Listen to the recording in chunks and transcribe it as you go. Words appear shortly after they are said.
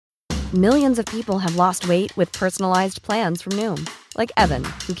Millions of people have lost weight with personalized plans from Noom. Like Evan,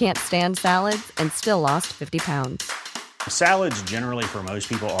 who can't stand salads and still lost 50 pounds. Salads generally for most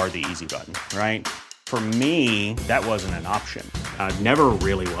people are the easy button, right? For me, that wasn't an option. I never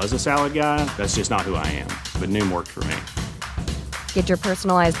really was a salad guy. That's just not who I am. But Noom worked for me. Get your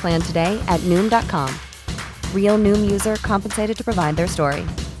personalized plan today at Noom.com. Real Noom user compensated to provide their story.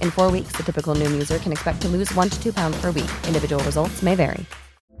 In 4 weeks, the typical Noom user can expect to lose 1 to 2 pounds per week. Individual results may vary.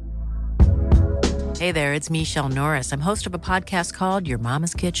 Hey there, it's Michelle Norris. I'm host of a podcast called Your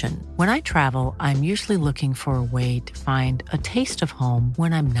Mama's Kitchen. When I travel, I'm usually looking for a way to find a taste of home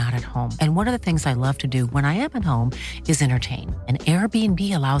when I'm not at home. And one of the things I love to do when I am at home is entertain. And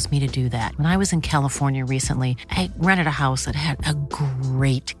Airbnb allows me to do that. When I was in California recently, I rented a house that had a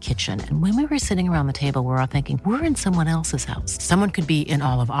great kitchen. And when we were sitting around the table, we're all thinking, we're in someone else's house. Someone could be in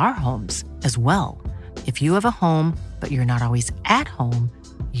all of our homes as well. If you have a home, but you're not always at home,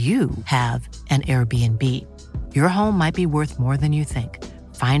 you have an Airbnb. Your home might be worth more than you think.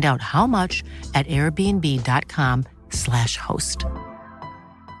 Find out how much at airbnb.com/host.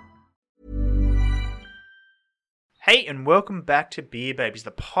 Hey, and welcome back to Beer Babies,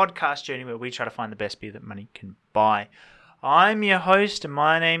 the podcast journey where we try to find the best beer that money can buy. I'm your host, and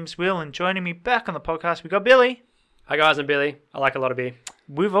my name's Will, and joining me back on the podcast, we've got Billy. Hi guys, I'm Billy. I like a lot of beer.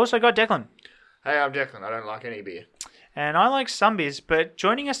 We've also got Declan. Hey, I'm Declan. I don't like any beer. And I like some beers, but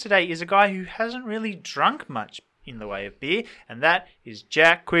joining us today is a guy who hasn't really drunk much in the way of beer, and that is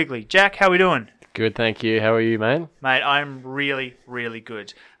Jack Quigley. Jack, how we doing? Good, thank you. How are you, mate? Mate, I'm really, really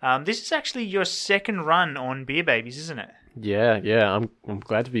good. This is actually your second run on Beer Babies, isn't it? Yeah. I'm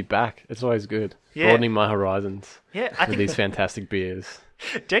glad to be back. It's always good. Yeah. Broadening my horizons. Yeah, I with think these fantastic beers.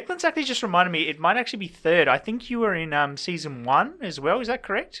 Declan's actually just reminded me it might actually be third. I think you were in season 1 as well. Is that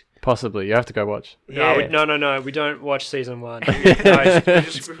correct? Possibly. You have to go watch. Yeah. No. We don't watch season 1. Will we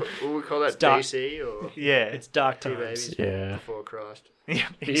call that DC or Yeah. It's dark Two times. Babies Yeah. Before Christ? Yeah.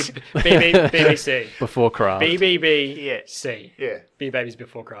 BBC. Before craft. BBBC. Yeah. Beer Babies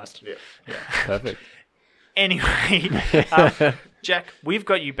Before Christ. Yeah. Perfect. Anyway, Jack, we've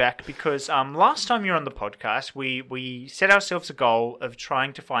got you back because last time you were on the podcast, we set ourselves a goal of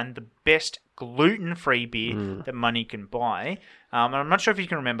trying to find the best gluten-free beer that money can buy. And I'm not sure if you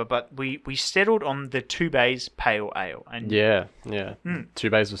can remember, but we settled on the Two Bays Pale Ale. And Yeah. Two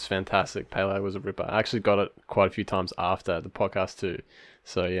Bays was fantastic. Pale Ale was a ripper. I actually got it quite a few times after the podcast too.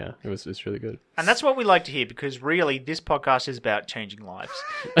 So yeah, it's really good. And that's what we like to hear because really this podcast is about changing lives.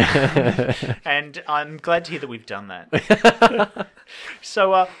 And I'm glad to hear that we've done that.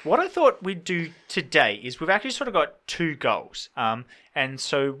 So what I thought we'd do today is we've actually sort of got two goals. And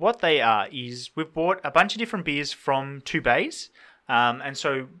so what they are is we've bought a bunch of different beers from Two Bays. And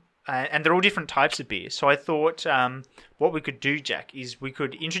they're all different types of beer. So I thought what we could do, Jack, is we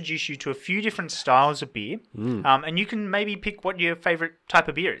could introduce you to a few different styles of beer. And you can maybe pick what your favourite type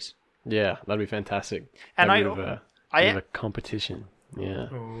of beer is. Yeah, that'd be fantastic. And Maybe a bit of a competition. Yeah.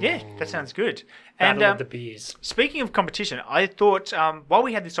 Yeah, that sounds good. Battle And of the beers. speaking of competition, I thought while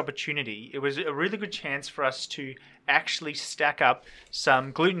we had this opportunity, it was a really good chance for us to actually stack up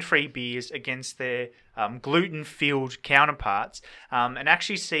some gluten-free beers against their gluten-filled counterparts and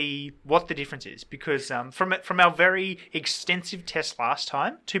actually see what the difference is. Because from our very extensive test last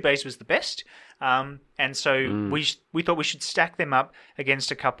time, Two Bays was the best. And so we thought we should stack them up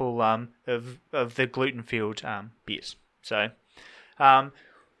against a couple of the gluten-filled beers. So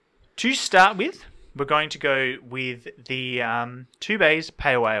to start with, we're going to go with the Two Bays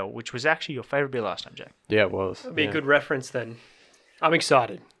Pale Ale, which was actually your favourite beer last time, Jack. Yeah, it was. That'd be a good reference then. I'm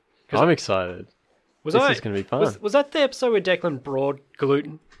excited. I'm excited. This is going to be fun. Was that the episode where Declan brought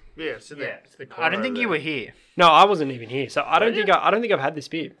gluten? Yeah, it's in there. It's the I don't think corner you of were the- here. No, I wasn't even here. So I don't think I've had this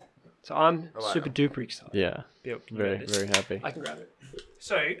beer. So I'm like super duper excited. Yeah. Bill, can you Very, grab this? very happy. I can grab it.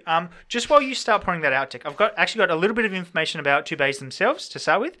 So, just while you start pouring that out, Dick, I've actually got a little bit of information about Two Bays themselves to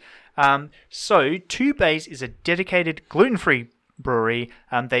start with. So, Two Bays is a dedicated gluten-free brewery.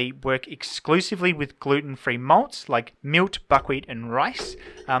 They work exclusively with gluten-free malts like millet, buckwheat, and rice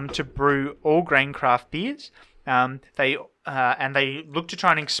to brew all grain craft beers. They look to try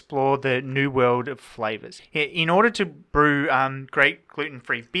and explore the new world of flavors. In order to brew great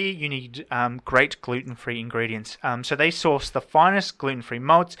gluten-free beer, you need great gluten-free ingredients. So they source the finest gluten-free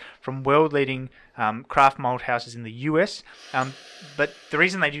malts from world-leading craft malt houses in the US. But the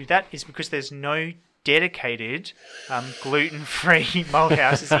reason they do that is because there's no dedicated gluten-free malt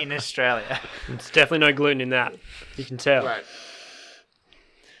houses in Australia. It's definitely no gluten in that. You can tell. Right.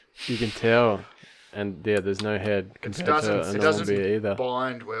 You can tell. and there's no head It compared doesn't, to it a normal doesn't beer either.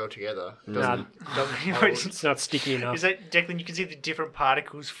 bind well together. It Nah, doesn't hold. it's not sticky enough. Is that Declan? You can see the different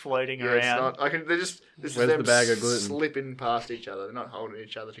particles floating Yeah, it's around. not. They're just. This Where's is them the bag of gluten? slipping past each other. They're not holding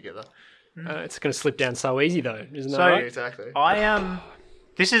each other together. It's going to slip down so easy though, isn't that So- Yeah, right? exactly. I am.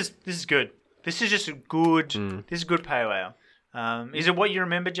 This is good. This is just a good. This is a good pale ale. Is it what you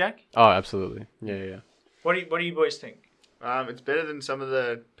remember, Jack? Oh, absolutely. Yeah. What do you boys think? It's better than some of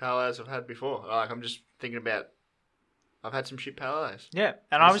the pale ales I've had before. I'm just thinking about. I've had some shit pale ales. Yeah,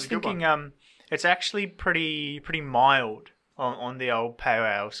 and This I was is a good thinking, it's actually pretty mild on the old pale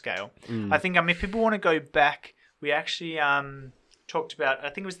ale scale. I think if people want to go back, we actually talked about. I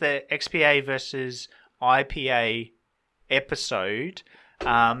think it was the XPA versus IPA episode. We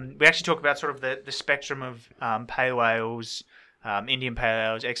actually talked about sort of the spectrum of pale ales, Indian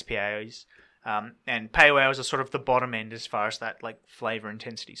pale ales, XPAs. And pale ales are sort of the bottom end as far as that like flavor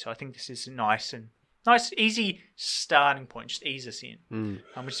intensity. So I think this is nice, easy starting point. Just ease us in,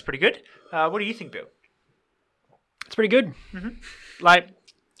 which is pretty good. What do you think, Bill? It's pretty good. Like,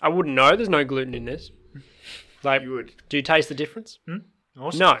 I wouldn't know. There's no gluten in this. Like, You would. do you taste the difference?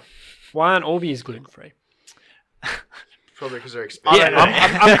 Awesome. No. Why aren't all beers gluten free? Probably because they're I expensive. don't know.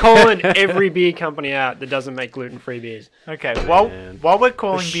 I'm calling every beer company out that doesn't make gluten free beers. Okay. While we're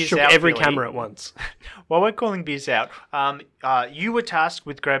calling beers Shook out, every Billy, camera at once. While we're calling beers out, you were tasked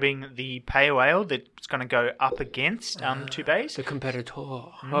with grabbing the pale ale that's going to go up against Two Bays. The competitor.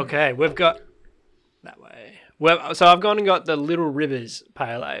 Okay, we've got that way. Well, so I've gone and got the Little Rivers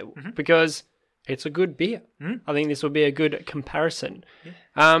Pale Ale because it's a good beer. I think this will be a good comparison.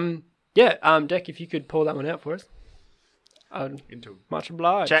 Deck, if you could pull that one out for us, I'd much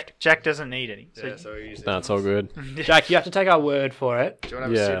obliged. Jack doesn't need any. So Yeah, so we use this No, it's one. all good. Jack, you have to take our word for it. Do you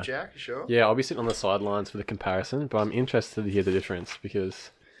want to have a Yeah. sip, Jack? You sure? Yeah, I'll be sitting on the sidelines for the comparison, but I'm interested to hear the difference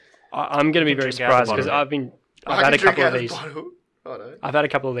because I'm going to be very drink out of surprised the because bottom. I've had a couple of out these. bottle. Oh, no. I've had a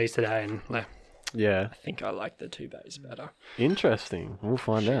couple of these today, and yeah, I think I like the Two Bays better. interesting. We'll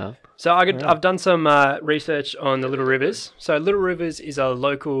find out. So I've done some research on the Little Rivers. So Little Rivers is a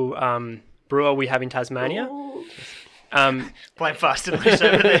local brewer we have in Tasmania. playing fast and loose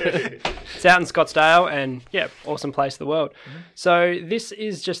over there. It's out in Scottsdale, and awesome place in the world. So this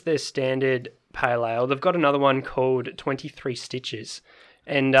is just their standard pale ale. They've got another one called 23 Stitches,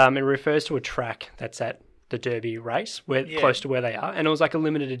 and it refers to a track that's at the Derby race, close to where they are. And it was like a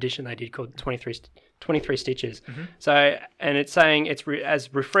limited edition they did called 23 Stitches. So, and it's saying it's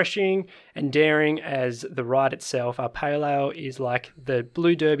as refreshing and daring as the ride itself. Our pale ale is like the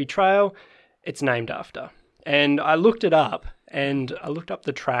Blue Derby Trail. It's named after. And I looked it up, and I looked up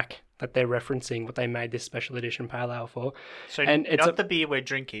the track that they're referencing, what they made this special edition pale ale for. So and it's not the beer we're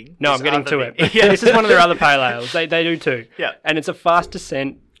drinking. No, this I'm getting other to beer. it. This is one of their other pale ales. They do too. Yeah. And it's a fast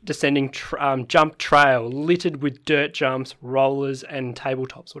descending jump trail littered with dirt jumps, rollers, and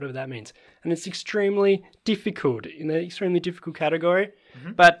tabletops, whatever that means. And it's extremely difficult, in the extremely difficult category.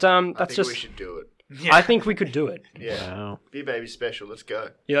 But I that's think just... we should do it. I think we could do it. Yeah. Wow. Beer Baby special. Let's go.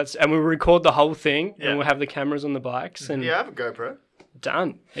 Yeah, and we'll record the whole thing, Yeah. and we'll have the cameras on the bikes, and Yeah, I have a GoPro.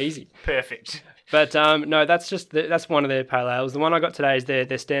 done. Easy. Perfect. But no, that's just that's one of their pale ales. The one I got today is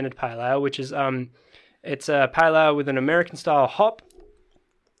their standard pale ale, which is it's a pale ale with an American style hop.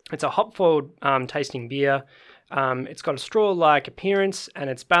 It's a hop forward tasting beer. It's got a straw like appearance, and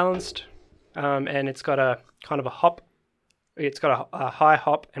it's balanced, and it's got a kind of a hop. It's got a high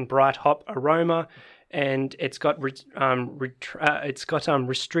hop and bright hop aroma, and it's got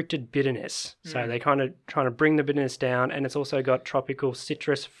restricted bitterness. So they're kind of trying to bring the bitterness down, and it's also got tropical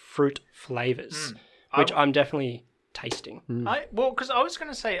citrus fruit flavors, which I'm definitely tasting. Because I was going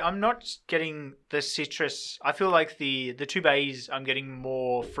to say I'm not getting the citrus. I feel like the Two Bays I'm getting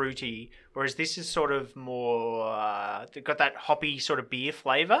more fruity, whereas this is sort of more. They've got that hoppy sort of beer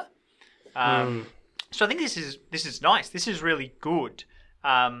flavor. So I think this is nice. This is really good.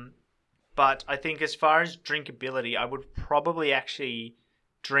 But I think as far as drinkability, I would probably actually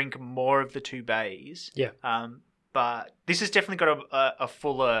drink more of the Two Bays. Yeah. But this has definitely got a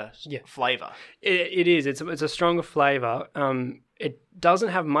fuller flavour. It is. It's a stronger flavour. It doesn't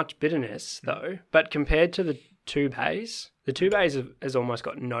have much bitterness though, but compared to the Two Bays, the Two Bays has almost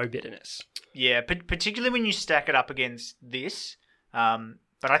got no bitterness. Yeah, particularly when you stack it up against this.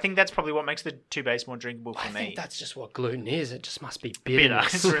 But I think that's probably what makes the Two Bays more drinkable for me. I think that's just what gluten is. It just must be bitter.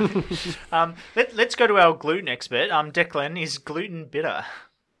 bitterness. Really. Let's go to our gluten expert. Declan, is gluten bitter?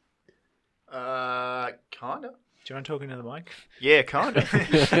 Kinda. Do you want to talk into the mic? Yeah, kinda.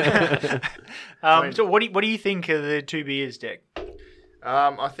 So what do you think of the two beers, Deck?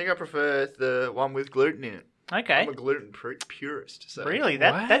 I think I prefer the one with gluten in it. Okay. I'm a gluten purist. So. Really?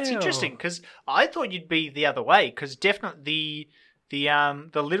 That's Wow. interesting because I thought you'd be the other way because definitely the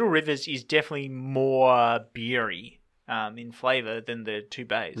Little Rivers is definitely more beery in flavour than the Two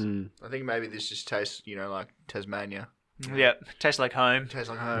Bays. I think maybe this just tastes, like Tasmania. Yeah, tastes like home. Tastes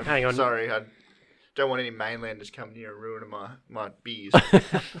like home. Hang on. Sorry, I don't want any mainlanders coming here and ruining my beers.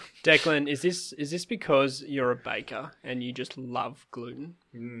 Declan, is this because you're a baker and you just love gluten?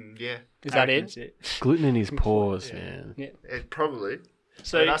 Yeah. Is I that reckon it? it's Gluten in his pores, man. Probably.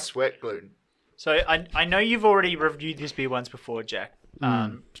 So, And I sweat gluten. so I know you've already reviewed this beer once before, Jack.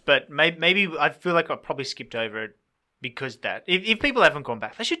 But maybe I feel like I probably skipped over it because that. If people haven't gone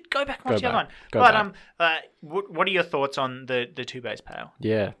back, they should go back and watch the other one. Go But what are your thoughts on the Two Bays Pale?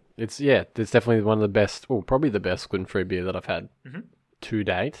 Yeah, it's definitely one of the best, or probably the best gluten-free beer that I've had to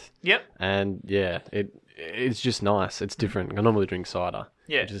date. Yep. And yeah, it's just nice. It's different. I normally drink cider,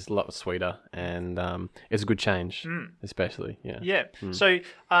 Yeah. which is a lot sweeter, and it's a good change, especially. Yeah. Yeah. So,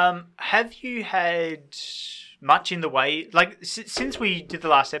 have you had much in the way, like since we did the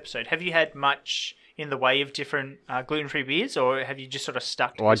last episode? Have you had much in the way of different gluten-free beers, or have you just sort of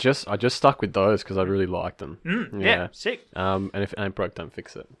stuck to Well, this? I just stuck with those because I really liked them. Yeah, sick. And if it ain't broke, don't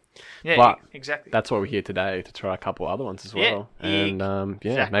fix it. Yeah, But exactly. That's why we're here today, to try a couple other ones as well. Yeah, And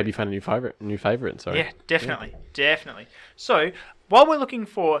exactly. maybe find a new favorite. Sorry. Yeah, definitely. So while we're looking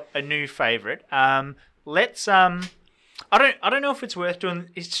for a new favorite, let's I don't know if it's worth doing.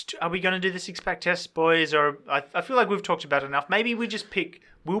 Are we going to do the 6-pack test, boys? Or I feel like we've talked about it enough. Maybe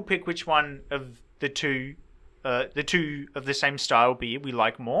we'll pick which one of the two of the same style beer we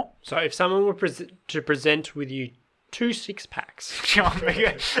like more. So if someone were to present with you 2 6-packs,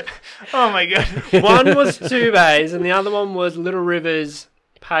 Oh my god! one was Two Bays and the other one was Little Rivers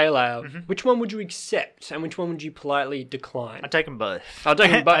Pale Ale, which one would you accept and which one would you politely decline? I take them both. I'll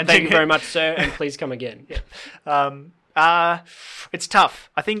take them both. I Thank you take- very much, sir, and please come again. It's tough.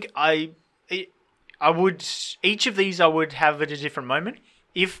 I think I would, each of these I would have at a different moment.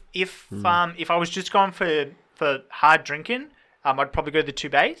 If I was just going for hard drinking, I'd probably go the Two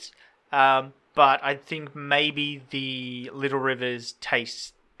Bays. But I think maybe the Little Rivers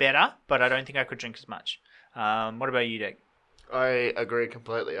tastes better, but I don't think I could drink as much. What about you, Dick? I agree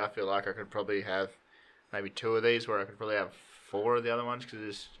completely. I feel like I could probably have maybe 2 of these, where I could probably have 4 of the other ones because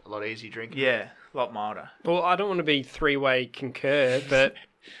it's a lot easier drinking. Yeah, a lot milder. Well, I don't want to be three-way concur, but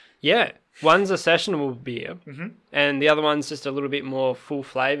yeah, one's a sessionable beer, and the other one's just a little bit more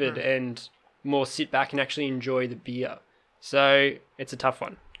full-flavoured and more sit back and actually enjoy the beer. So it's a tough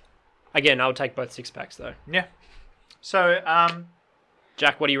one. Again, I'll take both 6-packs though. Yeah. So,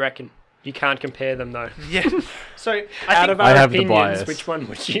 Jack, what do you reckon? You can't compare them though. yeah. So Out of I our have the opinions, bias. which one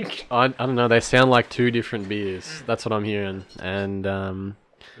would you? I don't know. They sound like 2 different beers. That's what I'm hearing, and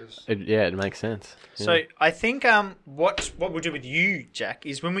it makes sense. Yeah. So I think what we'll do with you, Jack,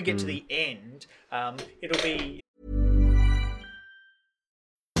 is when we get to the end, it'll be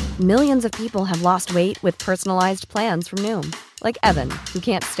Millions of people have lost weight with personalized plans from Noom, like Evan, who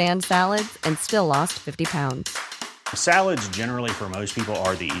can't stand salads and still lost 50 pounds. Salads generally for most people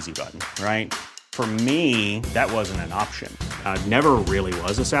are the easy button, right? For me, that wasn't an option. I never really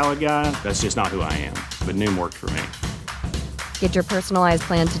was a salad guy. That's just not who I am. But Noom worked for me. Get your personalized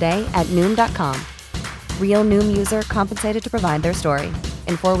plan today at Noom.com. Real Noom user compensated to provide their story.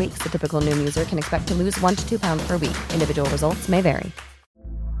 In 4 weeks, the typical Noom user can expect to lose 1 to 2 pounds per week. Individual results may vary.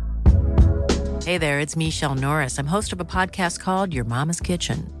 Hey there, it's Michelle Norris. I'm host of a podcast called Your Mama's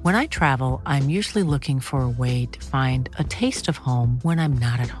Kitchen. When I travel, I'm usually looking for a way to find a taste of home when I'm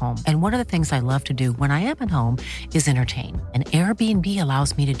not at home. And one of the things I love to do when I am at home is entertain. And Airbnb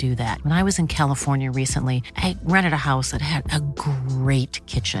allows me to do that. When I was in California recently, I rented a house that had a great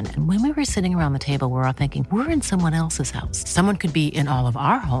kitchen. And when we were sitting around the table, we were all thinking, we're in someone else's house. Someone could be in all of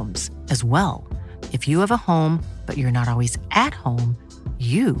our homes as well. If you have a home, but you're not always at home,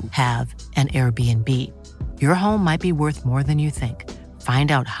 you have an Airbnb. Your home might be worth more than you think.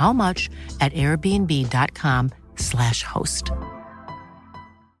 Find out how much at airbnb.com/host.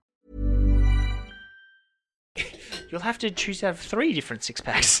 you'll have to choose out of 3 different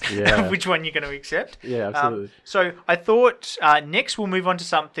 6-packs. Yeah. Which one you're going to accept? Yeah, absolutely. So I thought next we'll move on to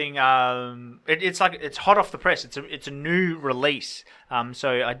something. It's hot off the press. It's a new release. So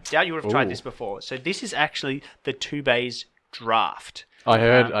I doubt you would have tried Ooh. this before. So this is actually the Two Bays Draft. I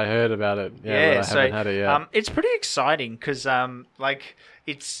heard about it. Yeah, but I haven't had it yet. It's pretty exciting because I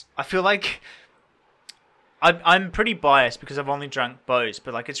feel like I'm pretty biased because I've only drunk Bows,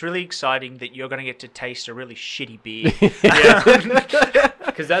 but like it's really exciting that you're going to get to taste a really shitty beer.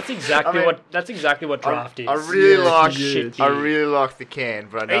 Because that's exactly what draft is. I really like shit I beer. really like the can,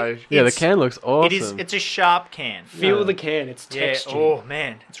 but I know Yeah, the It's- can looks awesome. It's a sharp can. Feel the can. It's Yeah. texture. Oh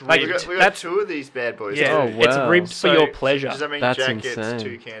man, it's Like, ribbed. we got That's- two of these bad boys. Yeah. Oh, too. wow. It's ribbed So- for your pleasure. Does that mean That's Jack gets insane.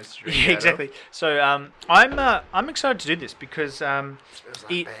 2 cans to drink? Yeah, out of? exactly. So I'm excited to do this because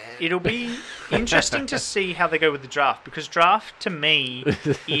it'll be interesting to see how they go with the draft, because draft to me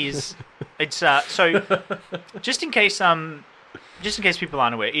is so just in case people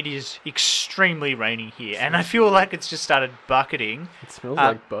aren't aware, it is extremely rainy here, and I feel like it's just started bucketing. It smells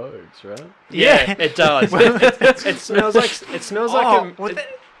like Bogues, right? Yeah, it does. it smells like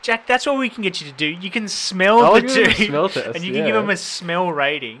Jack, that's what we can get you to do. You can smell I'll the give him a two, smell test, and you can give yeah. them a smell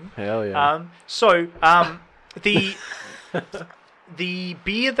rating. Hell yeah. The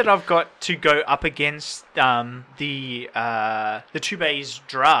beer that I've got to go up against the Two Bays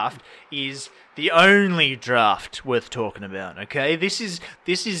draft is the only draft worth talking about. Okay, this is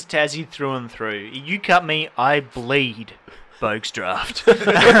Tassie through and through. You cut me, I bleed. Bogues draft.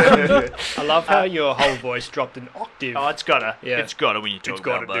 I love how your whole voice dropped an octave. Oh, it's gotta. Yeah. It's gotta when you talk It's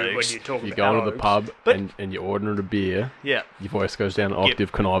got to about do when Bogues. you talk You about go into the pub But- and you order a beer, Yeah. your voice goes down an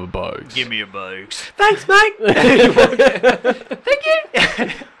octave, can I have a Bogues? Give me a Bogues. Thanks, mate. Thank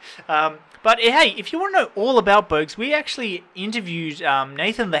you. But hey, if you want to know all about Bogues, we actually interviewed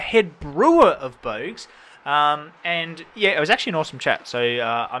Nathan, the head brewer of Bogues. And yeah, it was actually an awesome chat. So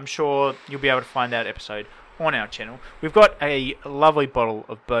I'm sure you'll be able to find that episode on our channel. We've got a lovely bottle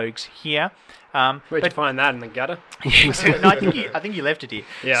of Bogues here. Where'd you But find that in the gutter? no, I think you left it here.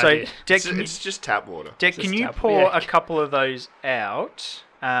 Yeah, I So did. Deck, can you, It's just tap water. Deck, just can you tap- pour yeah. a couple of those out?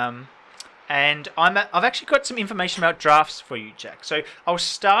 And I've actually got some information about drafts for you, Jack. So I'll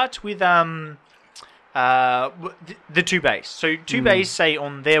start with the Two Bays. So Two Bays say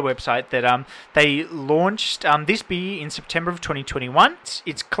on their website that they launched this beer in September of 2021.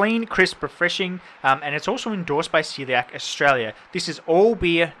 It's clean, crisp, refreshing, and it's also endorsed by Celiac Australia. This is all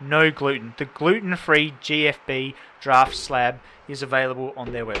beer, no gluten. The gluten-free GFB draft slab is available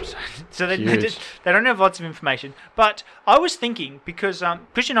on their website. So they don't have lots of information. But I was thinking, because you're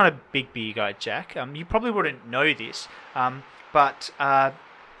not a big beer guy, Jack, you probably wouldn't know this, but a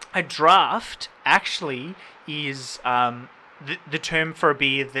draft actually is the term for a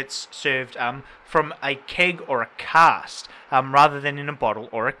beer that's served from a keg or a cask rather than in a bottle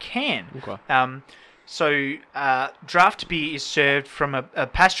or a can. Okay. So draft beer is served from a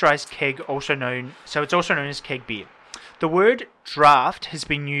pasteurized keg, it's also known as keg beer. The word draft has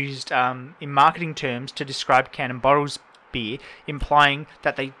been used in marketing terms to describe can and bottles beer, implying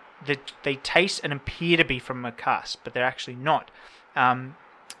that they taste and appear to be from a cask, but they're actually not.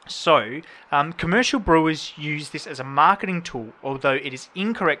 So, commercial brewers use this as a marketing tool, although it is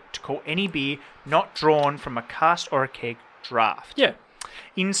incorrect to call any beer not drawn from a cask or a keg draft. Yeah.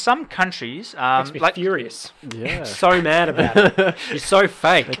 In some countries, Makes me furious. Yeah. So mad about it. You're so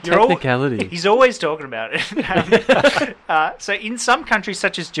fake. Technicality. He's always talking about it. So in some countries,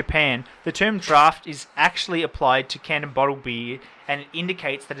 such as Japan, the term draft is actually applied to canned and bottled beer, and it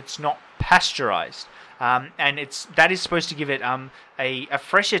indicates that it's not pasteurized. And that is supposed to give it a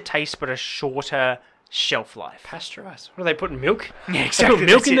fresher taste but a shorter shelf life. Pasteurized. What are they putting milk? Yeah, exactly.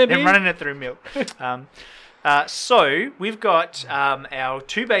 milk in their They're beer? running it through milk. So we've got our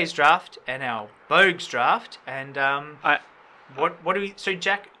Two Bays draft and our Bogues draft, and what do we? So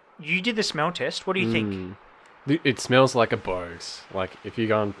Jack, you did the smell test. What do you think? It smells like a Bogues. Like if you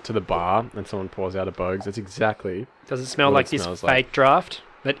go to the bar and someone pours out a Bogues, that's exactly. Does it smell What like it this smells fake like. draft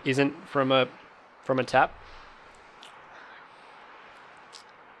that isn't from a tap?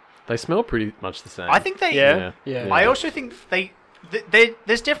 They smell pretty much the same. I think they. Yeah. I also think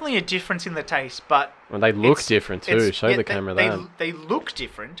there's definitely a difference in the taste, but Well, they look it's- different too. it's- Show yeah, the camera they, that. They look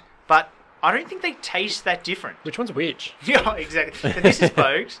different, but I don't think they taste that different. Which one's which? Yeah, exactly. So this is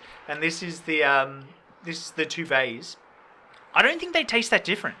Bogues, and this is the Two Bays. I don't think they taste that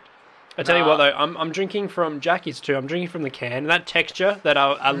different. I tell you what though, I'm drinking from Jackie's too. I'm drinking from the can. That texture that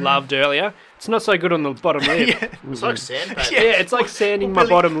I loved earlier, it's not so good on the bottom lip. It's like sandpaper. Yeah, it's like sanding my Billy-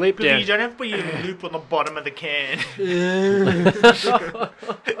 bottom lip Billy, down. you don't have to put your lip on the bottom of the can.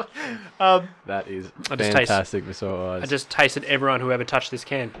 That is I just fantastic for so eyes. I just tasted everyone who ever touched this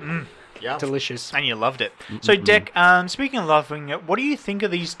can. Yeah. Delicious. And you loved it. So, Deck, speaking of loving it, what do you think of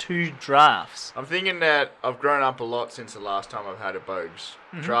these two drafts? I'm thinking that I've grown up a lot since the last time I've had a Bogues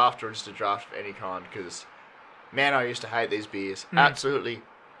draft or just a draft of any kind, because, man, I used to hate these beers. Absolutely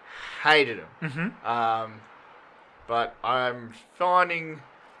hated them. But I'm finding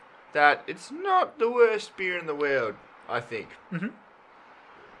that it's not the worst beer in the world, I think. You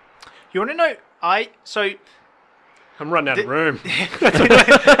want to know? I'm running out of room.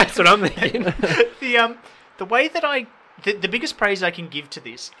 That's what I'm thinking. The way that the biggest praise I can give to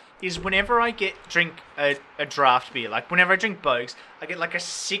this is whenever I drink a draft beer, like whenever I drink Bogues, I get like a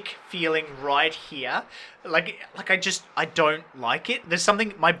sick feeling right here, like I don't like it. There's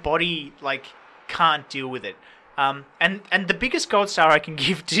something my body like can't deal with it. And the biggest gold star I can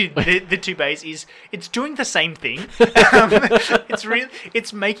give to the two bays is it's doing the same thing.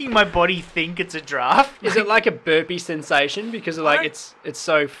 It's making my body think it's a draft. Is it like a burpee sensation because of like it's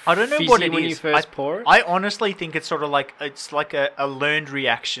so I don't know fizzy what it when is. you first pour it? I honestly think it's sort of like a learned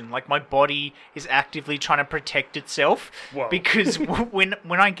reaction. Like my body is actively trying to protect itself. Whoa. Because when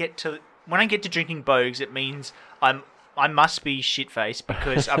I get to drinking Bogues, it means I must be shit-faced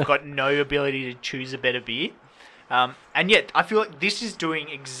because I've got no ability to choose a better beer. And yet, I feel like this is doing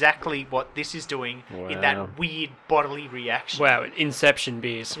exactly what this is doing in that weird bodily reaction. Wow, Inception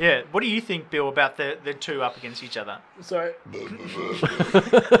beers. Yeah. What do you think, Bill, about the two up against each other? So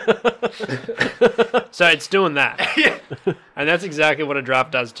it's doing that. Yeah. And that's exactly what a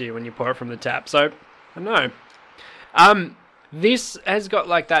draft does to you when you pour it from the tap. So, I don't know. This has got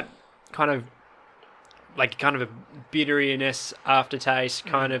like that kind of a bitteriness aftertaste,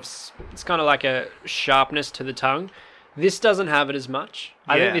 it's kind of like a sharpness to the tongue. This doesn't have it as much.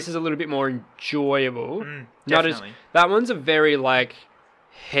 I think this is a little bit more enjoyable. Definitely. That one's a very like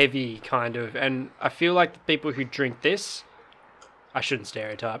heavy kind of, and I feel like the people who drink this, I shouldn't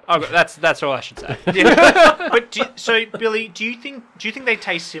stereotype. Oh, that's all I should say. Yeah. But Billy, do you think they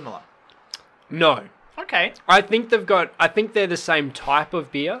taste similar? No. Okay. I think they're the same type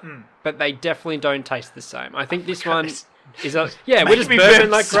of beer, but they definitely don't taste the same. I think this one is we're just burping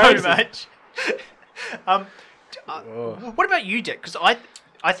like crazy. So much. What about you, Dick? Because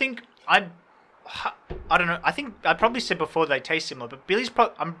I think I don't know. I think I probably said before they taste similar, but Billy's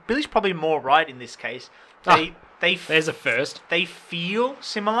probably more right in this case. There's a first. They feel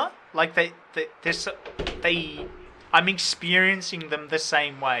similar, like I'm experiencing them the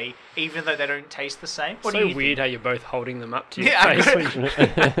same way, even though they don't taste the same. What do you weird how you're both holding them up to your Yeah, face.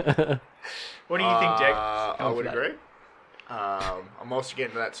 What do you think, Jack? I would agree. I'm also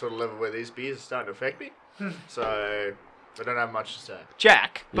getting to that sort of level where these beers are starting to affect me. So I don't have much to say.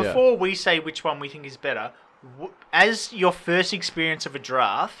 Jack, before we say which one we think is better, as your first experience of a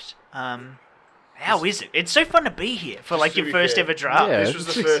draft, how is it? It's so fun to be here for like your first ever draft. Yeah. This was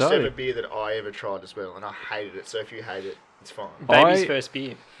the it's first exciting. ever beer that I ever tried as well, and I hated it. So if you hate it, it's fine. Baby's first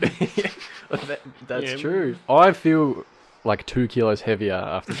beer. That's true. I feel like 2 kilos heavier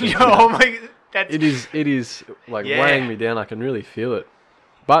after drinking Oh that. my! That's It is like weighing me down. I can really feel it.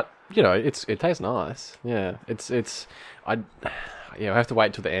 But it tastes nice. Yeah, I have to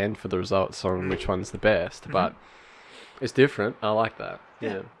wait till the end for the results on which one's the best. But it's different. I like that.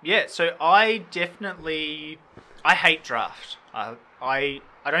 Yeah. So I hate draft. I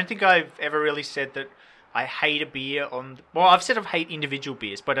don't think I've ever really said that I hate a beer well, I've said I hate individual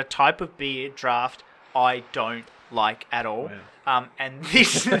beers, but a type of beer draft I don't like at all. Wow. And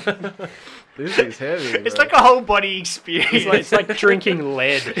this This is heavy. it's like a whole body experience. It's like drinking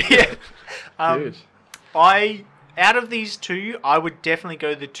lead. Yeah. Dude. Out of these two, I would definitely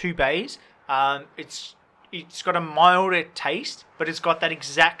go the two bays. It's got a milder taste, but it's got that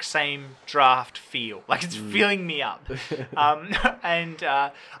exact same draft feel. Like it's filling me up. And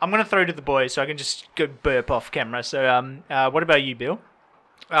I'm going to throw to the boys so I can just go burp off camera. So what about you, Bill?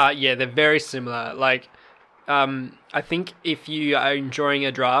 Yeah, they're very similar. Like, I think if you are enjoying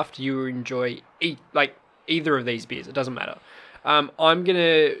a draft, you will enjoy either of these beers. It doesn't matter. I'm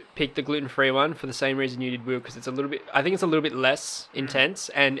gonna pick the gluten-free one for the same reason you did, Will, because I think it's a little bit less intense,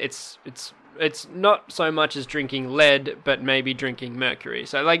 and it's not so much as drinking lead, but maybe drinking mercury.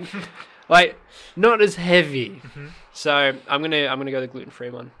 So like not as heavy. So I'm gonna go the gluten-free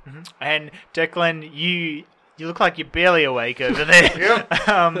one. And Declan, you look like you're barely awake over there. Yep. Just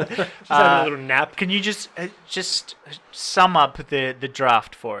having a little nap. Can you just sum up the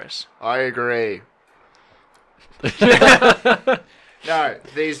draft for us? I agree. No,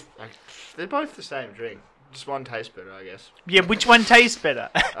 they're both the same drink. Just one tastes better, I guess. Yeah, which one tastes better?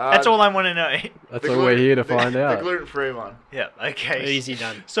 That's all I want to know. That's all we're here to find out. The gluten-free one. Yeah, okay. Easy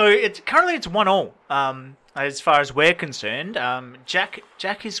done. So currently it's 1-1. as far as we're concerned,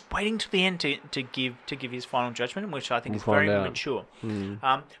 Jack is waiting to the end to give his final judgment, which I think is very mature.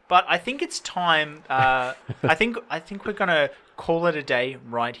 But I think it's time. I think we're gonna call it a day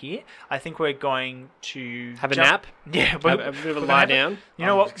right here. I think we're going to have a nap. Yeah, have a bit of a lie down. You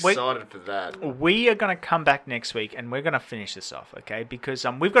know what? Excited for that. We are going to come back next week and we're going to finish this off, okay? Because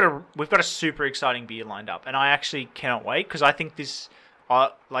we've got a super exciting beer lined up, and I actually cannot wait because I think this.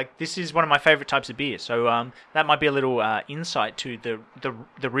 This is one of my favorite types of beer, so that might be a little insight to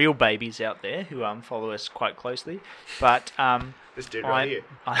the real babies out there who follow us quite closely. But this dude right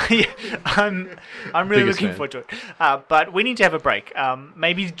here, I'm really looking forward to it. But we need to have a break.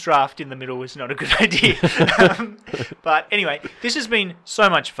 Maybe draft in the middle is not a good idea. But anyway, this has been so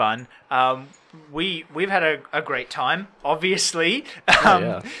much fun. We've had a great time, obviously.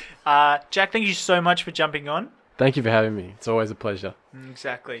 Jack, thank you so much for jumping on. Thank you for having me. It's always a pleasure.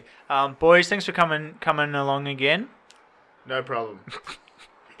 Exactly. Boys, thanks for coming along again. No problem.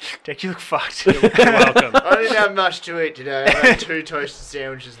 Jack, you look fucked. You're welcome. I didn't have much to eat today. I had 2 toasted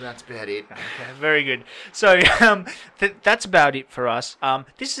sandwiches and that's about it. Okay, very good. So that's about it for us.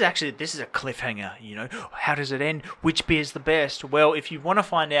 This is a cliffhanger, you know. How does it end? Which beer's the best? Well, if you want to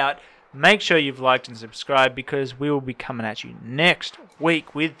find out, make sure you've liked and subscribed because we will be coming at you next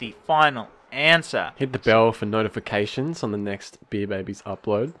week with the final answer. Hit the bell for notifications on the next Beer Babies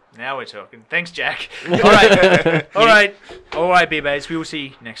upload. Now we're talking. Thanks, Jack. All right, Beer Babies. We will see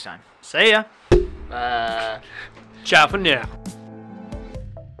you next time. See ya. Ciao for now.